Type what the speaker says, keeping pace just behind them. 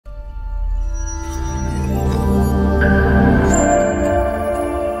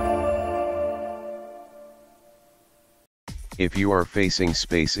if you are facing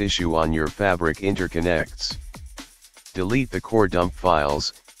space issue on your Fabric interconnects. Delete the core dump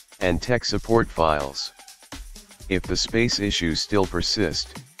files, and tech support files. If the space issues still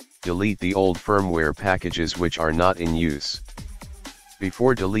persist, delete the old firmware packages which are not in use.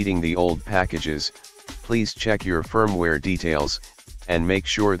 Before deleting the old packages, please check your firmware details, and make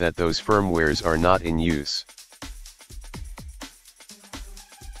sure that those firmwares are not in use.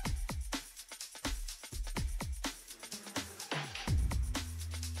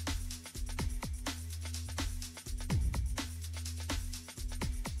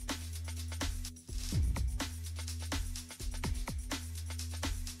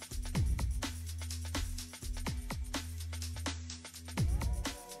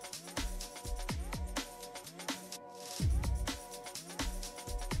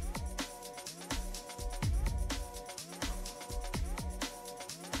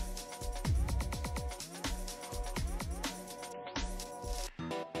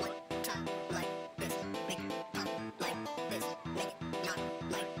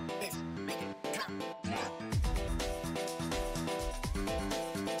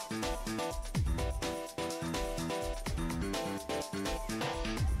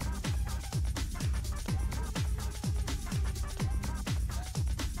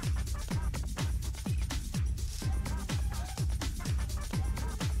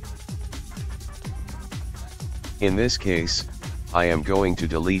 In this case, I am going to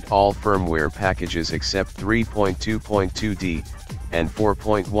delete all firmware packages except 3.2.2d and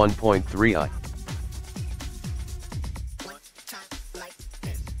 4.1.3i.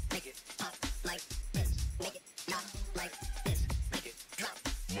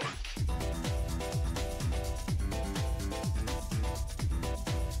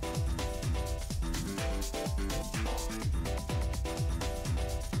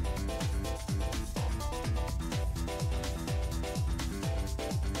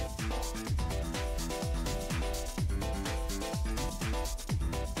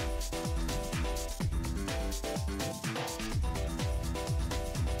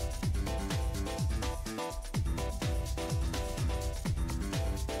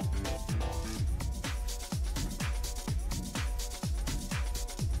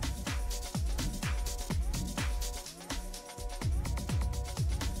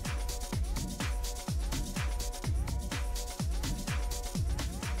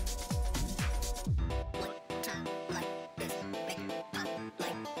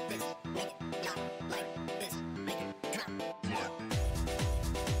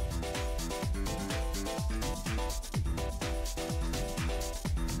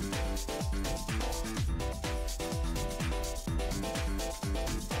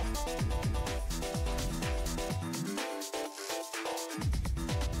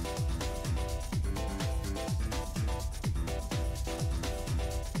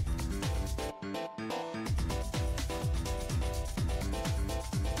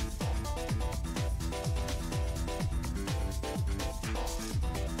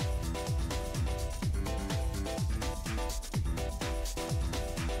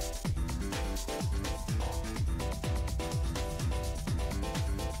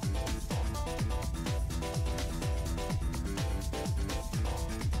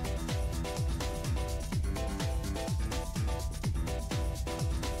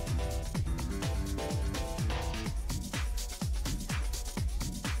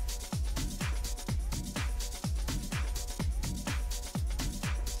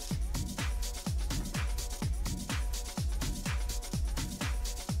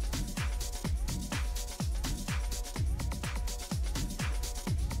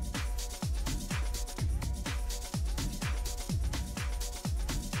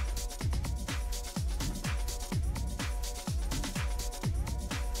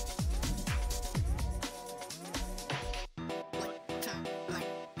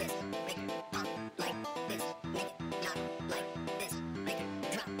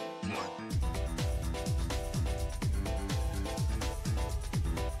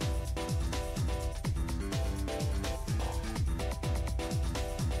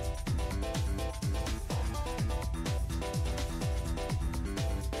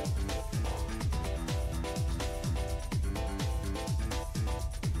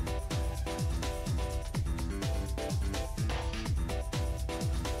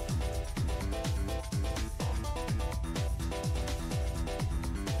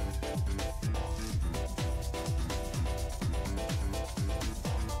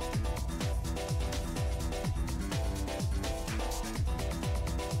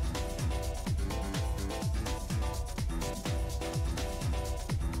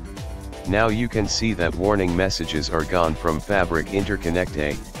 Now you can see that warning messages are gone from Fabric Interconnect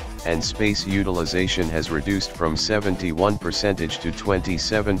A, and space utilization has reduced from 71% to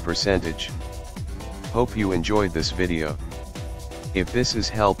 27%. Hope you enjoyed this video. If this is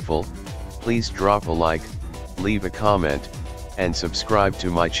helpful, please drop a like, leave a comment, and subscribe to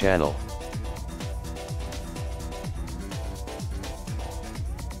my channel.